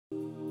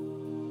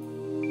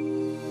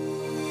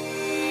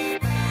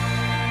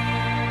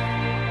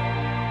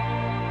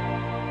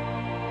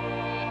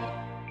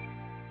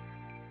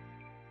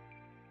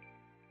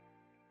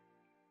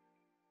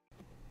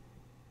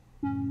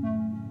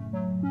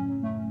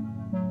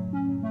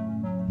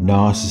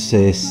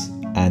Narcissists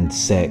and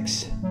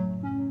Sex.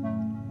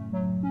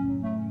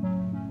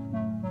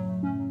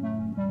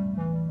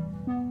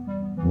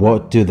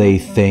 What do they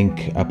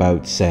think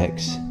about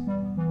sex?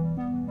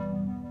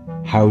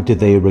 How do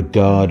they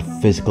regard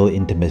physical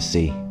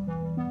intimacy?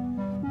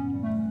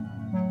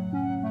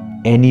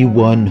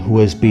 Anyone who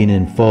has been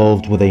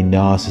involved with a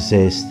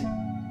narcissist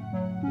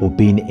or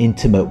been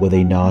intimate with a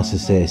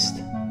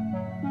narcissist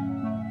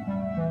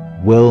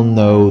will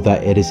know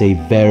that it is a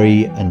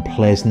very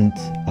unpleasant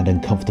and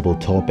uncomfortable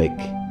topic.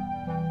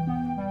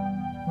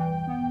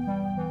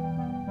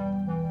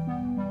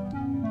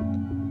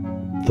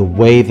 The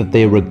way that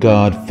they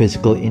regard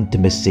physical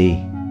intimacy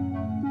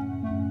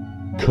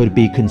could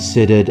be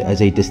considered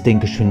as a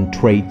distinguishing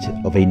trait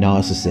of a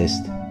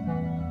narcissist.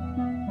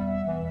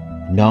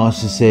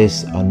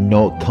 Narcissists are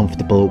not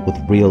comfortable with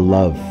real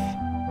love.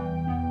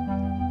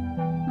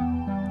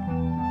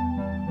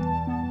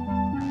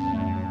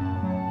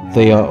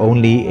 They are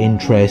only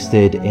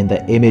interested in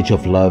the image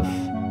of love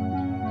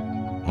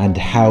and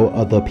how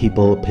other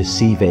people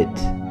perceive it.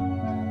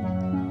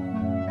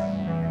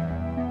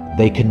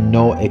 They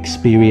cannot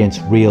experience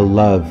real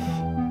love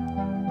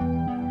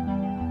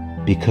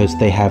because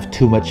they have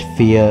too much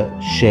fear,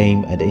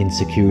 shame, and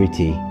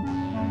insecurity.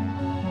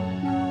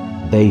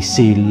 They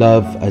see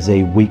love as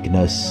a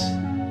weakness.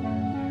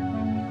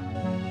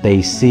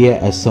 They see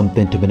it as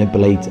something to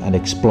manipulate and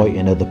exploit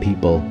in other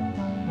people.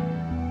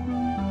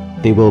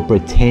 They will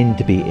pretend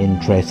to be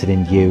interested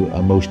in you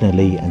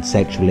emotionally and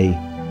sexually,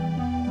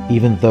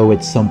 even though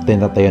it's something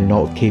that they are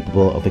not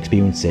capable of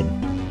experiencing.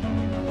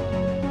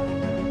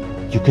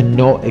 You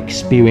cannot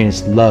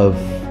experience love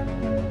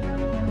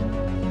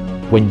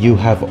when you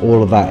have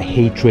all of that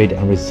hatred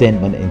and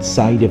resentment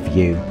inside of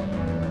you.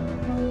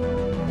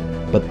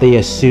 But they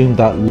assume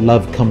that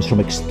love comes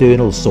from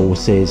external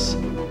sources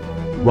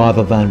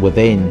rather than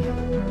within.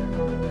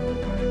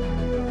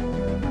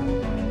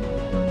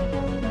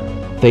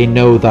 They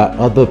know that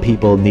other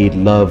people need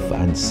love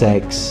and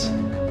sex.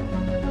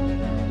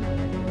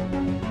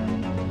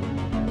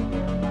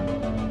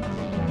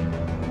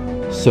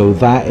 So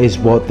that is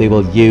what they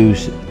will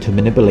use to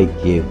manipulate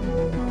you,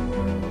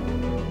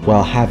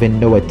 while having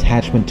no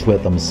attachment to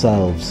it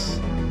themselves.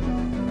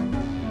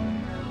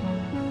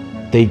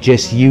 They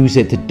just use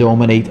it to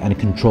dominate and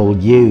control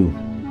you,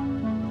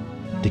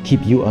 to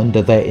keep you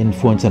under their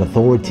influence and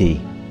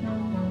authority,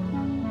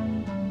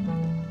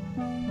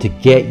 to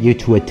get you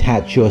to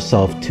attach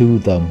yourself to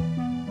them,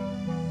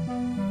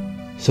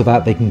 so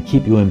that they can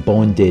keep you in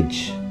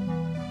bondage.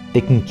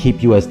 They can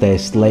keep you as their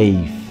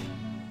slave,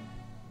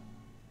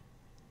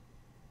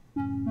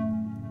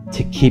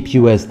 to keep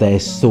you as their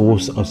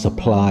source of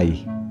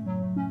supply.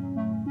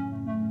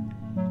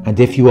 And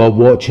if you are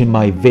watching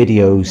my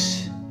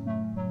videos,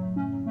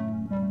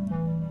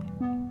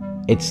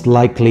 it's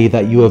likely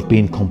that you have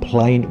been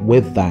compliant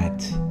with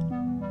that,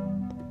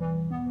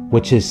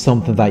 which is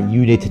something that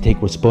you need to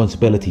take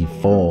responsibility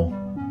for.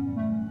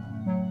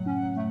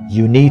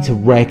 You need to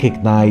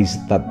recognize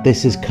that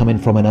this is coming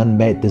from an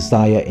unmet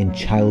desire in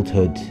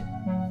childhood,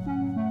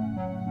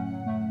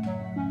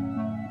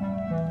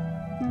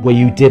 where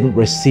you didn't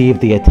receive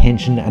the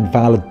attention and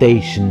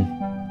validation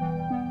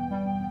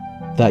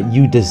that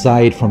you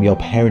desired from your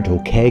parent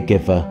or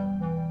caregiver.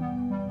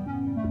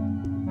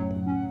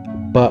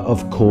 But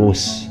of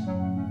course,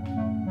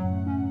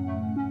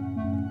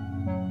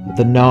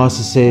 the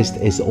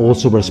narcissist is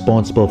also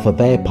responsible for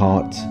their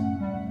part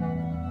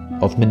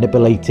of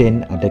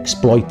manipulating and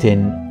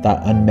exploiting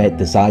that unmet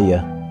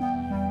desire.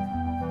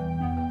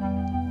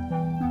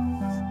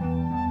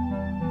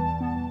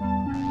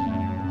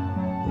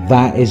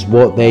 That is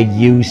what they're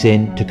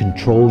using to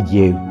control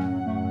you.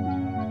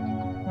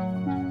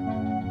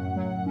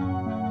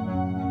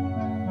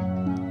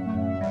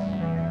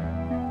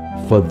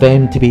 For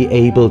them to be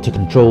able to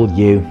control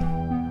you,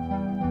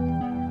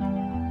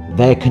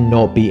 there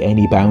cannot be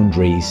any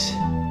boundaries.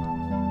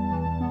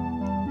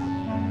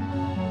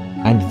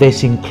 And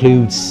this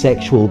includes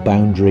sexual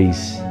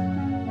boundaries.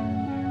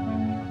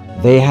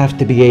 They have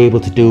to be able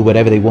to do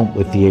whatever they want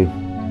with you,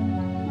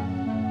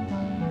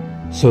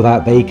 so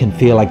that they can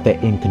feel like they're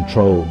in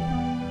control,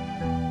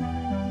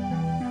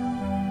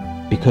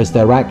 because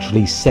they're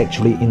actually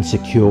sexually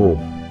insecure,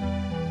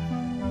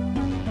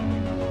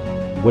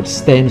 which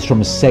stems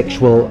from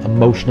sexual,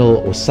 emotional,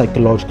 or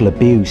psychological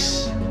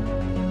abuse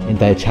in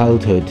their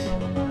childhood,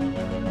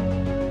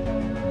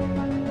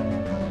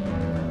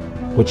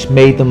 which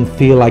made them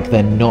feel like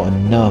they're not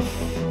enough.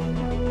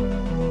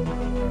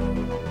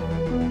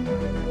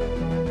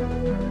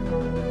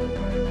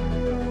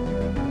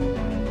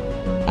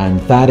 And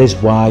that is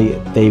why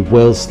they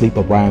will sleep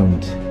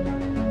around.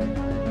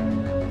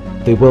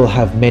 They will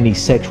have many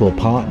sexual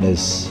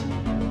partners,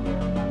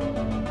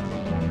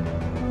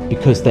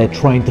 because they're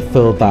trying to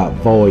fill that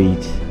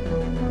void.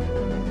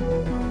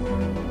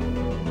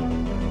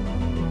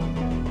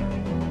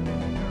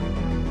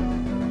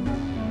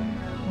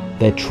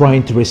 They're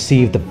trying to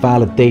receive the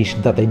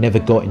validation that they never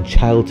got in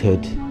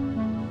childhood,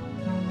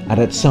 and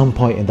at some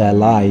point in their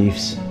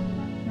lives,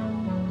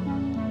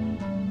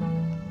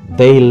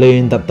 They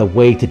learn that the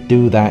way to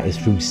do that is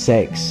through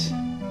sex.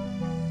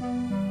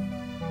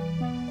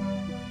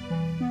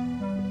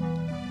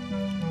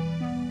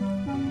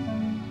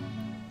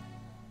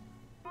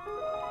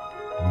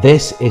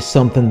 This is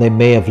something they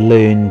may have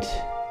learned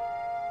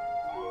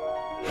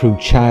through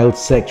child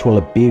sexual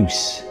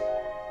abuse.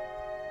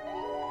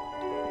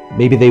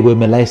 Maybe they were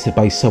molested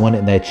by someone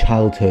in their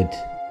childhood.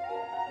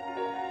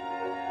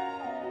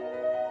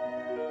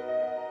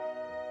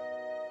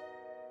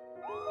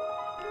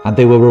 And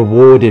they were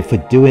rewarded for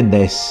doing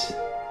this.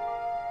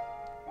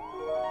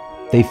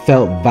 They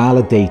felt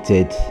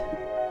validated.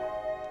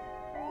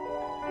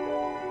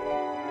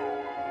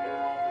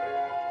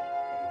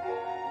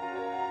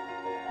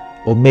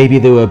 Or maybe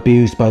they were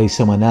abused by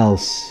someone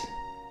else.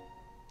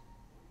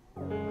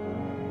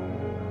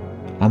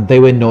 And they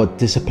were not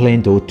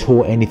disciplined or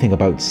taught anything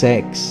about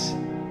sex.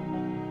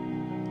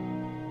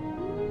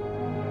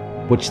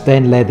 Which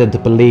then led them to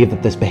believe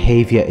that this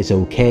behaviour is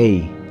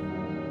okay.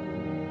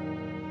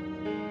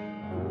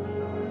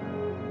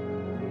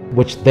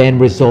 Which then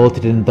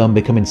resulted in them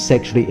becoming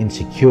sexually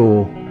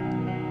insecure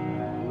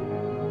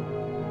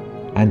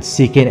and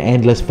seeking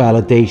endless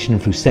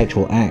validation through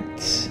sexual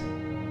acts.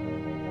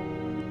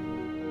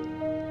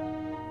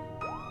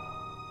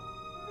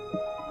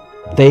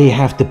 They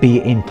have to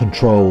be in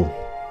control.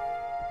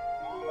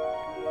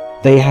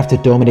 They have to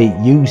dominate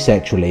you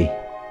sexually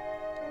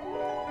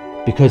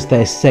because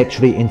they're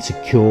sexually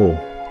insecure.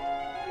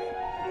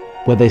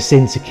 Where there's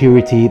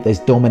insecurity, there's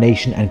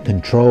domination and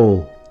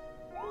control.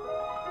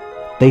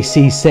 They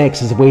see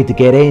sex as a way to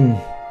get in.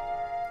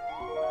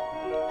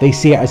 They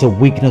see it as a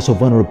weakness or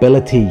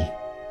vulnerability.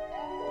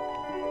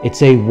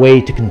 It's a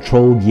way to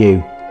control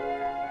you.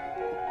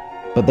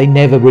 But they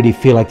never really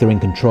feel like they're in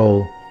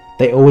control.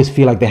 They always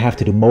feel like they have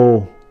to do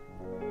more.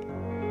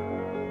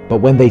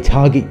 But when they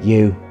target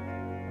you,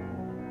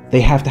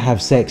 they have to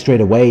have sex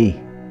straight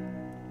away.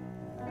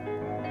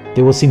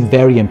 They will seem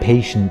very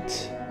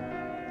impatient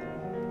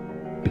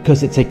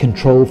because it's a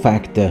control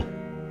factor.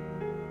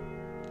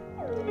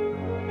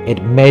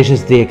 It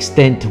measures the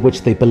extent to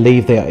which they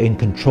believe they are in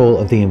control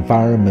of the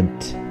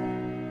environment.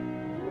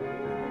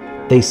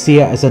 They see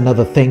it as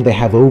another thing they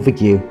have over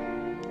you.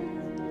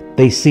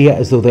 They see it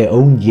as though they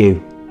own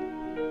you.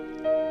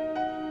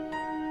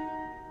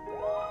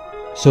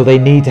 So they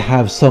need to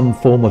have some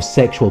form of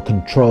sexual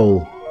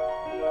control.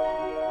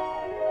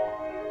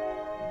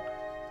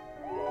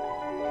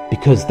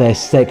 Because they're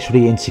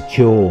sexually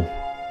insecure.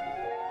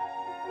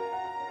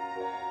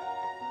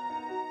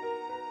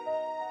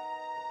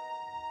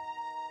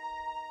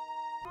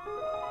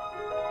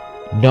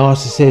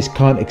 Narcissists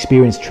can't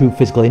experience true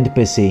physical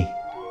intimacy.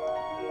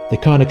 They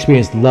can't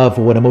experience love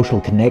or an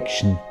emotional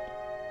connection.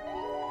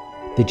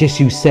 They just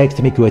use sex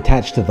to make you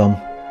attached to them.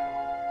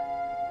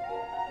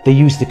 They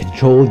use to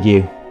control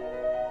you.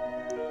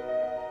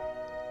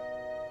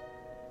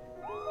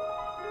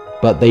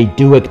 But they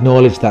do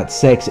acknowledge that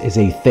sex is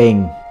a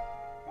thing.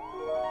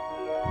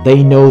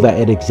 They know that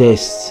it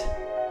exists.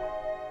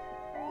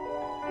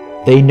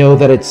 They know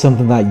that it's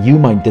something that you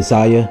might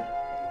desire.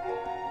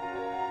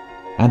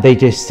 And they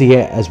just see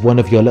it as one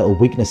of your little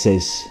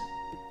weaknesses.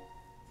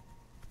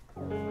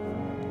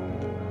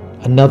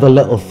 Another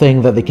little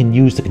thing that they can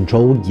use to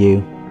control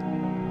you.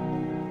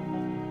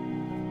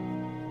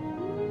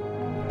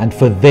 And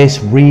for this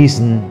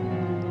reason,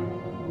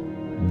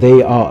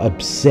 they are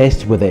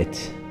obsessed with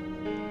it.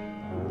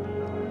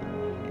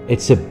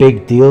 It's a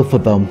big deal for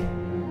them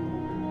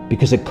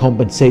because it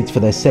compensates for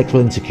their sexual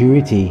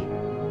insecurity,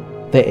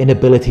 their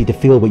inability to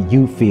feel what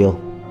you feel.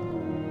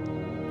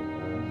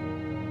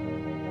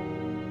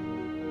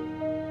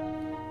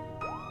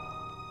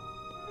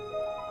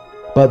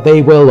 But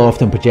they will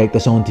often project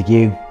this onto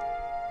you.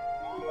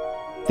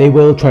 They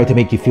will try to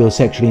make you feel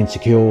sexually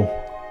insecure,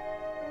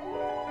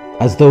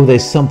 as though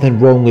there's something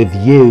wrong with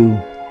you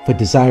for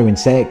desiring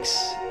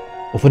sex,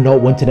 or for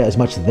not wanting it as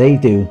much as they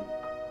do.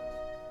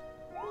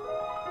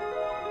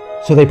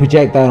 So they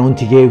project that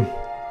onto you.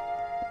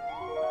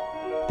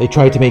 They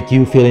try to make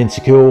you feel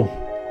insecure,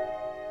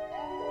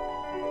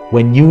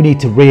 when you need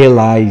to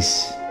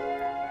realize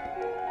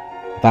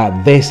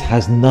that this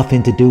has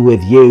nothing to do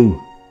with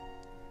you.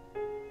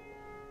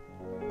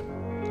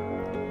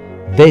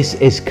 This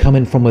is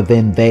coming from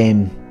within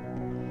them.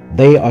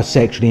 They are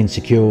sexually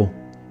insecure.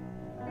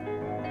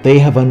 They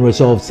have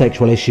unresolved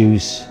sexual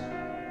issues,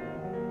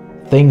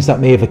 things that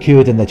may have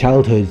occurred in their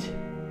childhood.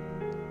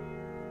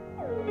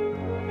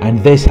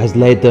 And this has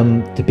led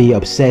them to be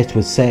obsessed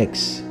with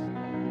sex,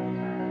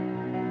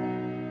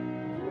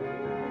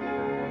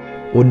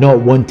 or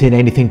not wanting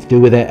anything to do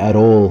with it at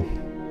all.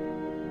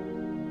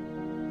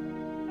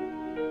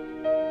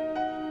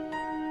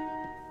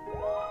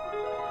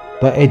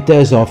 But it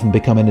does often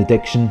become an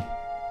addiction,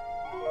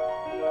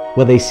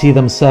 where they see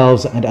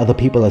themselves and other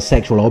people as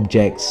sexual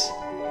objects,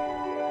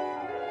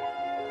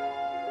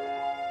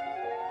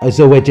 as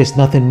though we're just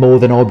nothing more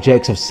than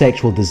objects of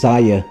sexual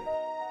desire.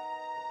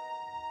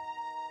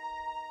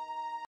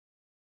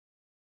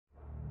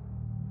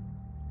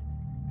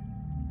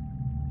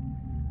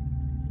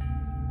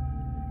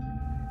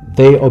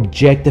 They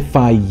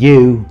objectify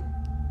you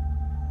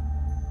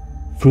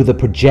through the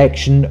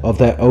projection of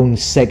their own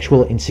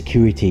sexual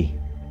insecurity.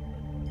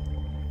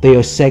 They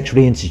are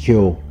sexually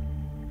insecure,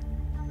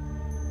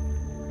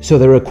 so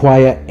they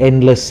require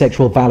endless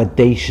sexual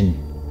validation,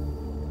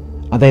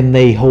 and then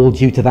they hold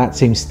you to that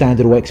same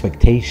standard or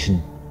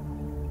expectation,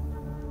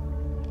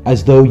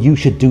 as though you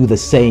should do the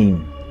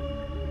same.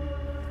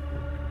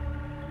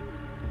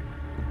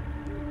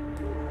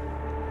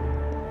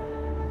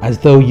 As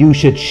though you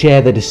should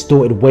share the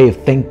distorted way of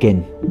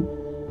thinking.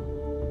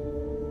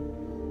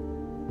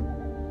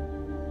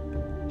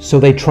 So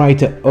they try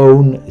to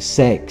own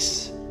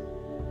sex.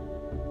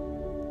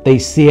 They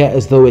see it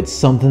as though it's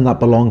something that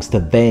belongs to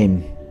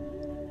them.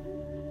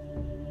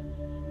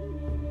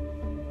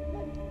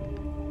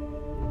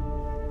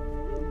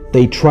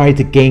 They try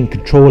to gain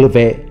control of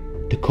it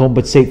to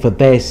compensate for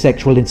their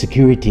sexual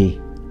insecurity,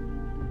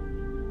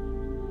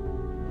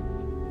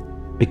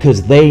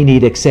 because they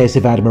need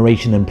excessive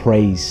admiration and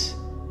praise.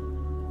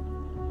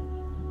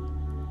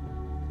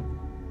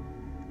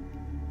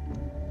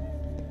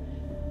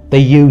 They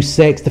use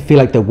sex to feel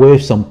like they're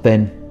worth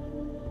something,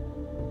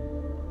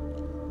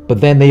 but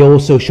then they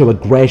also show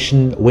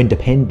aggression or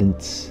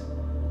independence.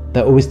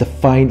 They're always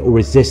defiant or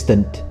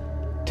resistant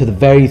to the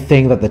very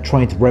thing that they're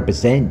trying to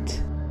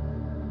represent.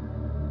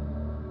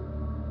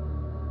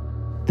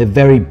 They're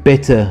very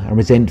bitter and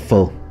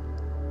resentful.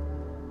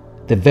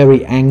 They're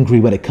very angry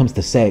when it comes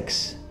to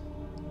sex.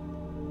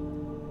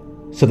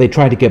 So they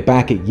try to get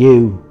back at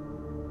you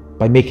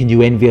by making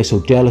you envious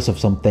or jealous of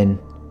something.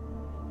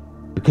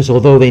 Because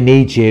although they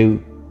need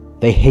you,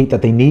 they hate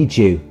that they need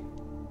you.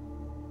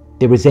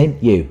 They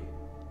resent you.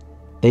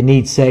 They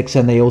need sex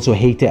and they also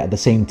hate it at the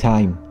same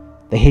time.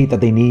 They hate that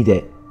they need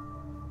it,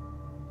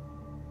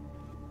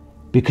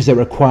 because it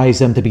requires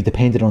them to be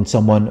dependent on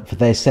someone for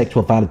their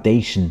sexual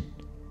validation.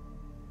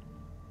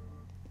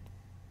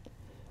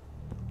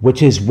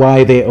 Which is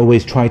why they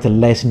always try to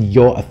lessen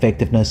your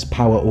effectiveness,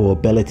 power or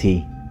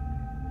ability.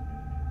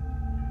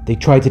 They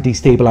try to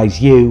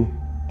destabilize you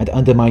and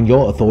undermine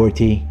your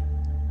authority.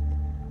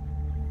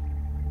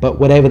 But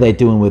whatever they're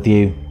doing with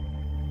you,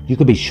 you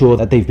can be sure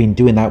that they've been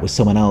doing that with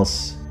someone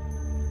else.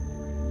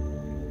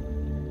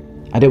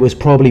 And it was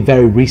probably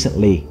very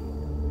recently.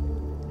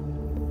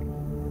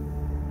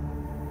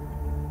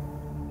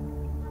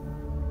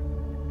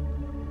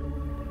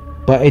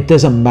 But it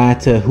doesn't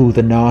matter who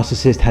the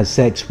narcissist has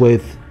sex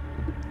with.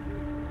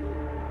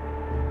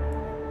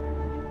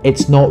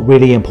 It's not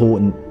really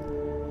important,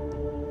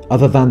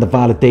 other than the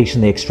validation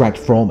they extract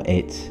from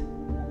it,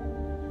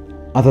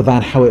 other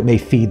than how it may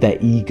feed their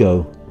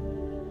ego.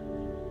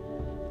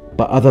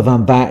 But other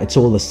than that, it's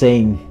all the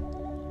same.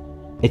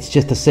 It's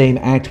just the same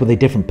act with a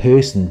different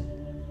person.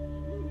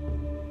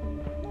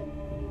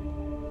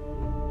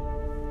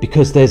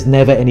 Because there's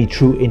never any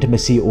true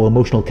intimacy or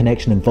emotional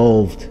connection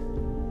involved.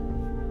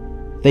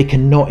 They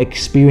cannot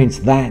experience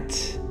that.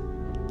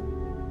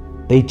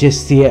 They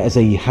just see it as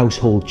a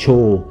household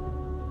chore.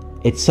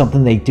 It's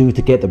something they do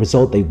to get the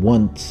result they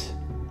want.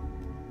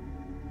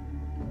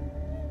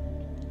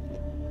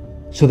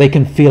 So they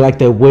can feel like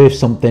they're worth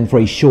something for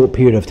a short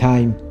period of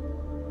time,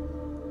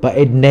 but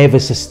it never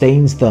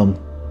sustains them.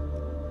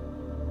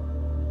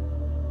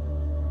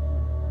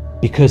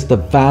 Because the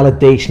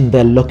validation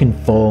they're looking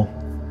for,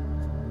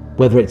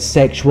 whether it's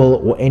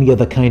sexual or any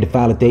other kind of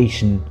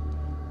validation,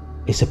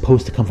 is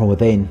supposed to come from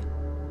within.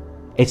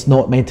 It's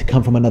not meant to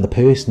come from another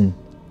person.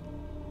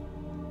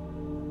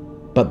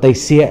 But they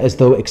see it as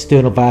though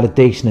external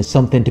validation is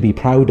something to be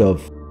proud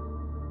of.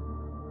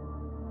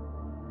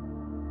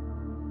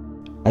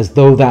 As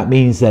though that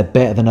means they're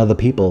better than other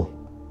people.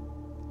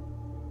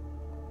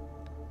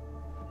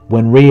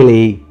 When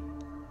really,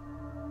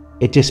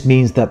 it just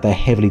means that they're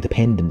heavily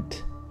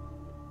dependent.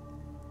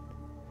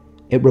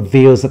 It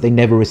reveals that they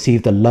never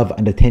received the love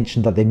and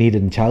attention that they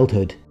needed in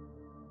childhood.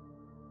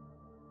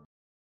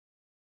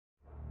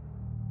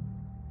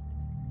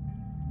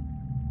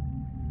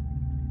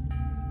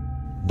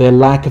 Their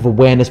lack of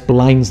awareness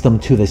blinds them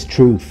to this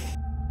truth.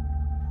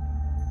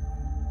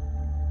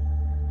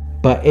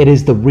 But it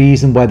is the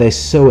reason why they're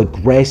so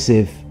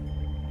aggressive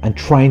and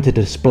trying to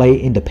display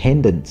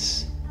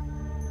independence.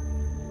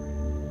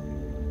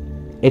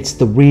 It's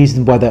the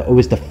reason why they're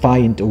always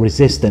defiant or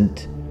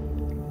resistant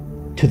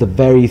to the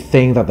very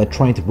thing that they're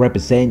trying to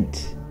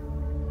represent,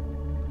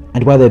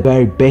 and why they're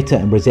very bitter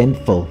and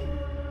resentful.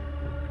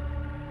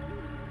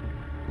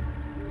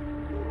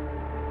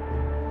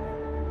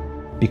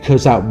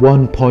 Because at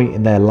one point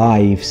in their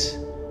lives,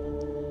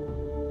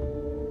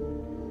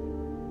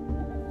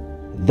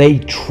 they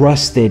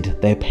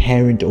trusted their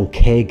parent or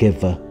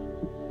caregiver.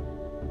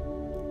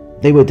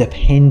 They were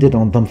dependent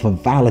on them for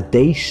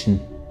validation.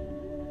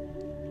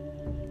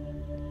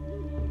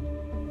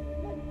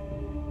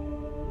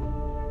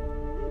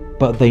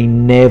 But they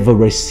never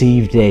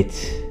received it.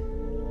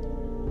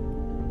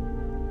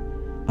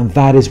 And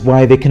that is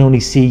why they can only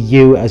see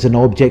you as an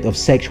object of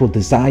sexual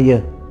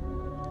desire.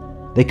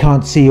 They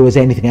can't see you as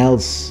anything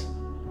else.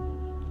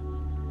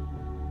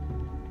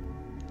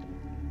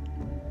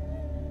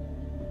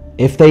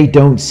 If they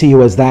don't see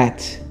you as that,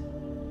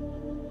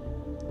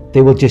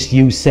 they will just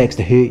use sex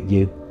to hurt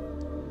you.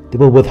 They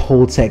will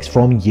withhold sex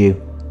from you.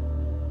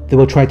 They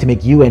will try to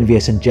make you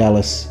envious and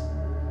jealous.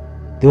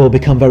 They will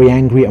become very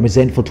angry and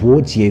resentful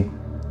towards you.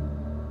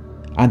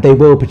 And they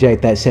will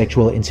project that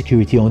sexual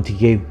insecurity onto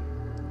you.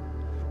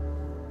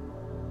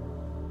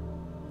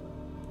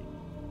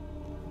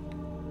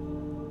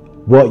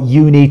 What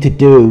you need to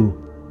do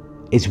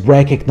is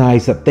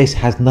recognize that this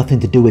has nothing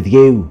to do with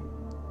you.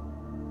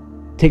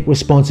 Take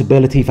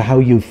responsibility for how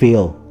you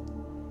feel.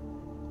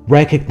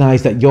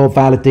 Recognize that your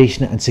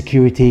validation and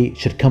security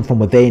should come from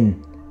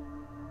within.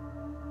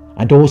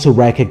 And also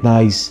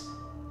recognize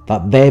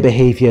that their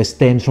behavior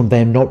stems from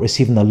them not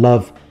receiving the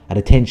love and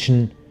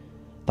attention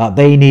that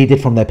they needed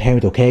from their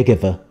parent or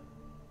caregiver.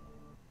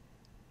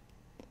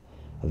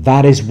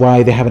 That is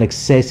why they have an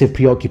excessive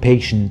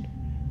preoccupation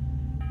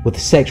with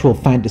sexual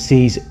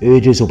fantasies,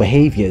 urges, or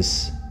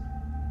behaviors.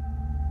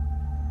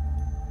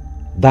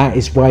 That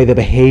is why their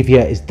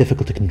behavior is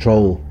difficult to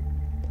control.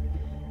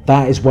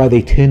 That is why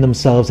they turn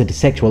themselves into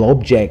sexual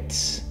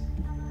objects.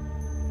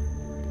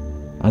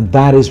 And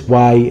that is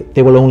why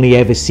they will only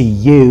ever see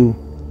you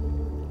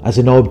as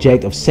an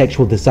object of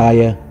sexual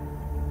desire,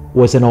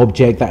 or as an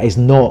object that is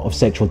not of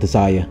sexual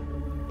desire.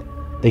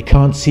 They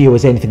can't see you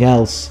as anything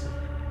else,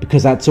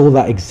 because that's all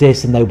that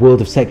exists in their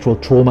world of sexual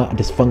trauma and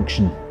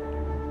dysfunction.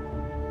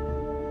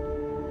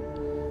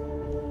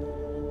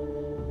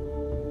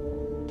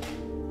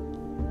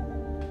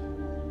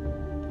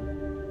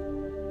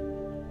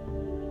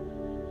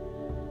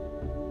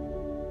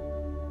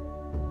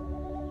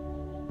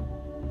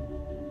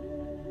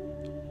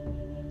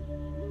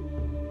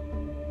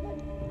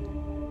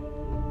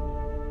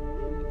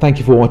 Thank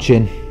you for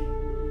watching.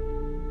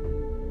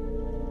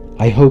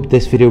 I hope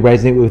this video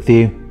resonated with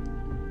you.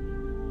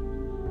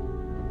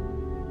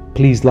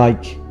 Please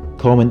like,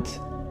 comment,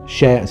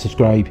 share and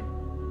subscribe.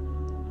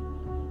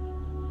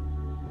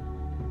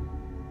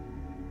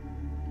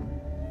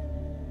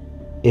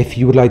 If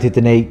you would like to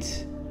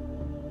donate,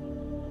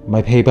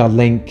 my PayPal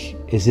link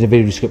is in the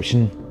video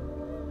description.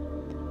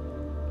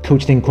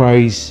 Coaching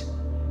inquiries,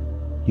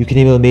 you can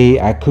email me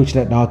at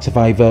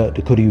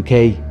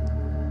coaching@narcsurvivor.co.uk.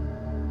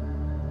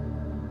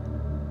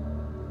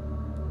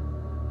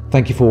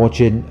 Thank you for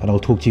watching, and I'll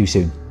talk to you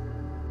soon.